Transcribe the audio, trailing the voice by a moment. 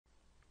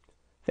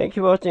Thank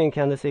you for watching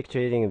Candlestick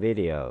Trading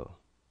video.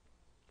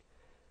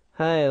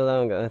 Hi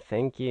Long,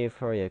 thank you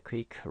for your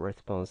quick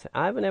response.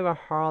 I've never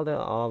heard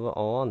of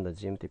on the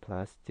GMT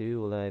plus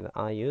 2 live.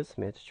 I use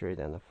MetaTrade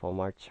and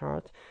format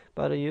chart,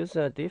 but I use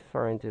a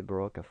different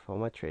broker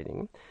format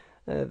trading.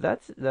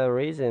 That's the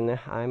reason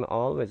I'm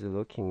always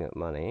looking at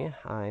money.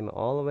 I'm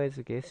always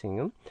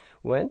guessing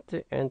when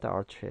to enter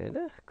a trade.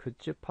 Could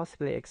you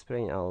possibly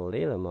explain a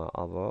little more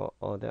about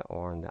other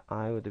and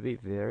I would be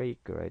very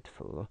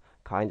grateful.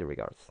 Kind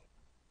regards.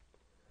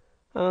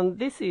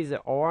 This is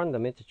on the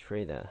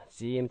MetaTrader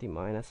GMT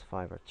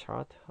 -5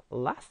 chart.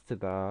 Last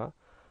bar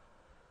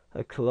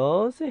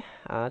close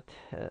at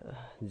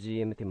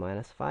GMT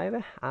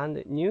 -5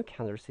 and new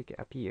candlestick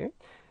appear.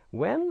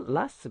 When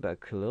last bar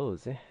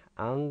close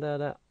under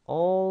the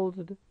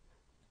old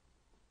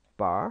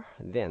bar,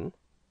 then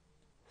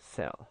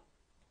sell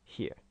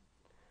here.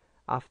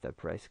 After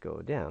price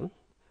go down,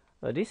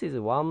 this is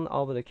one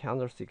of the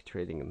candlestick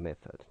trading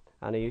method,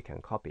 and you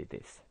can copy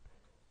this.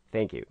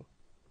 Thank you.